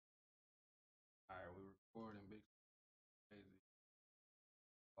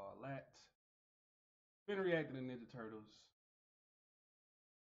Been reacting to Ninja Turtles.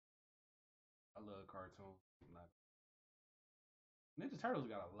 I love cartoons. Ninja Turtles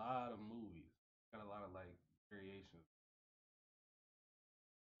got a lot of movies. Got a lot of like variations.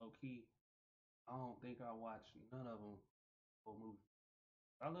 Low key, I don't think I watched none of them whole movie.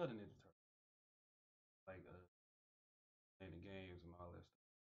 I love the Ninja Turtles, like playing the games and all that stuff.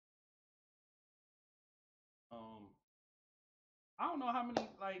 I don't know how many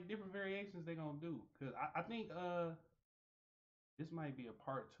like different variations they gonna do because I think this might be a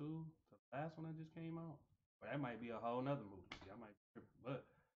part two to the last one that just came out. But that might be a whole nother movie. I might be tripping. But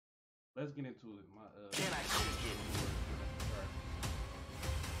let's get into it. My Can I kick it?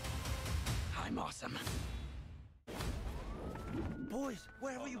 I'm awesome. Boys,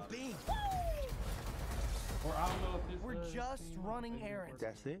 where have you been? Or I don't know if this. We're just running errands.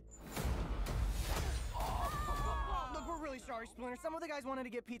 That's it? Look, we're really sorry, Splinter. Some of the guys wanted to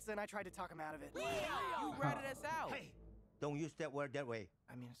get pizza, and I tried to talk them out of it. You ratted us out. Hey, don't use that word that way.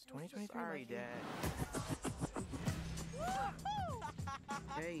 I mean, it's 2023. Sorry, Dad.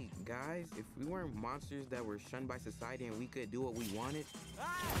 Hey, guys, if we weren't monsters that were shunned by society and we could do what we wanted,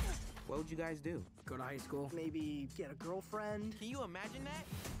 what would you guys do? Go to high school. Maybe get a girlfriend. Can you imagine that?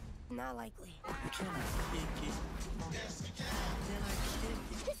 Not likely. Can I kick it?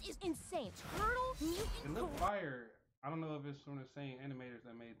 This is insane. Turtle, mutant, It looked fire. I don't know if it's from the same animators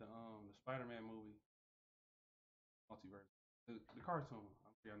that made the Spider-Man movie, multiverse, the cartoon.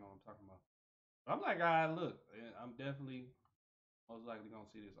 I'm sure y'all know what I'm talking about. But I'm like, look, I'm definitely most likely gonna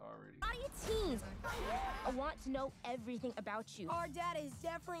see this already. body of teens. I want to know everything about you. Our dad is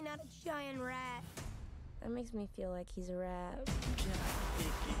definitely not a giant rat. That makes me feel like he's a rat. Can I kick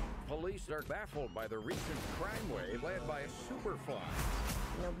it? Police are baffled by the recent crime wave led by a superfly.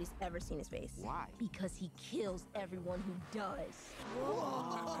 Nobody's ever seen his face. Why? Because he kills everyone who does.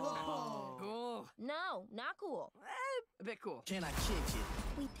 Cool. No, not cool. A bit cool. Can I kick it?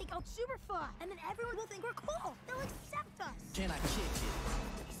 We take out Superfly, and then everyone will think we're cool. They'll accept us. Can I kick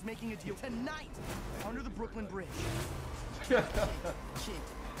it? He's making a deal tonight under the Brooklyn Bridge. Kick it.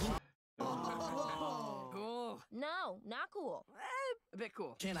 Cool. No, not cool. A bit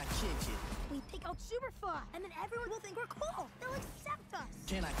cool. Can I kick it? We take out Superfly, and then everyone will think we're cool. They'll accept us.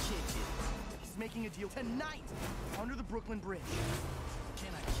 Can I kick it? He's making a deal tonight under the Brooklyn Bridge.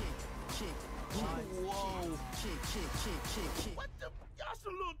 Can I kick? Whoa. Kick. What the? Y'all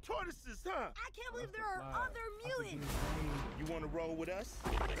some little tortoises, huh? I can't believe there are other mutants. You wanna roll with us?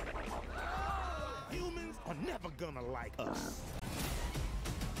 Humans are never gonna like us.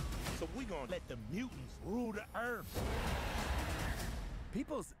 So we gonna let the mutants rule the earth.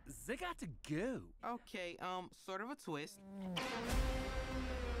 Peoples, they got to go. Okay, sort of a twist.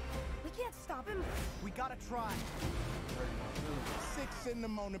 We can't stop him. We gotta try. 6 in the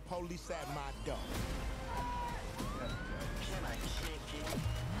morning, police at my door. Can I kick it?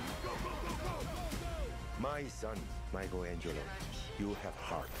 My son, Michelangelo, you have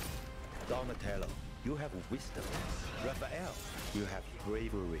heart. Donatello, you have wisdom. Raphael, you have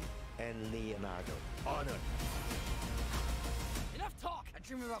bravery. And Leonardo, honor. Enough talk. I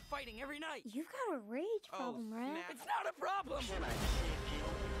dream about fighting every night. You've got a rage problem, right? snap. It's not a problem. Can I kick it?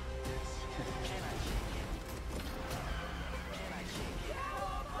 Can I kick it? Can I kick it?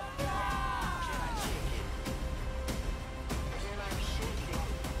 Can I kick it? Can I kick it?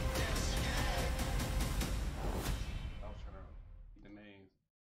 I was trying to read the names.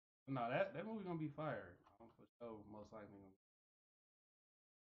 No, that movie gonna be fire. For sure, most likely.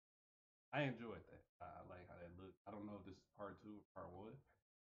 I enjoyed that. I like how that looked. I don't know if this is part two or part one.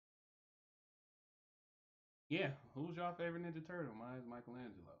 Yeah, who's your favorite Ninja Turtle? Mine's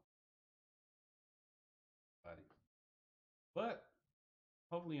Michelangelo. Buddy. But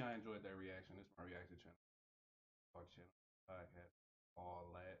hopefully I enjoyed that reaction. This is my reaction channel. Talk channel. Podcast.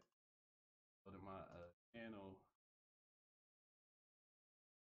 All that. Go to my channel.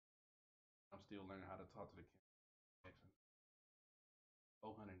 I'm still learning how to talk to the camera.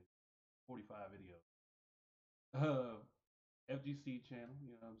 445 videos. FGC channel,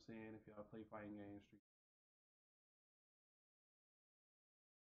 you know what I'm saying? If y'all play fighting games, Street.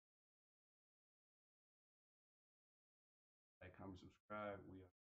 Like, comment, subscribe. We are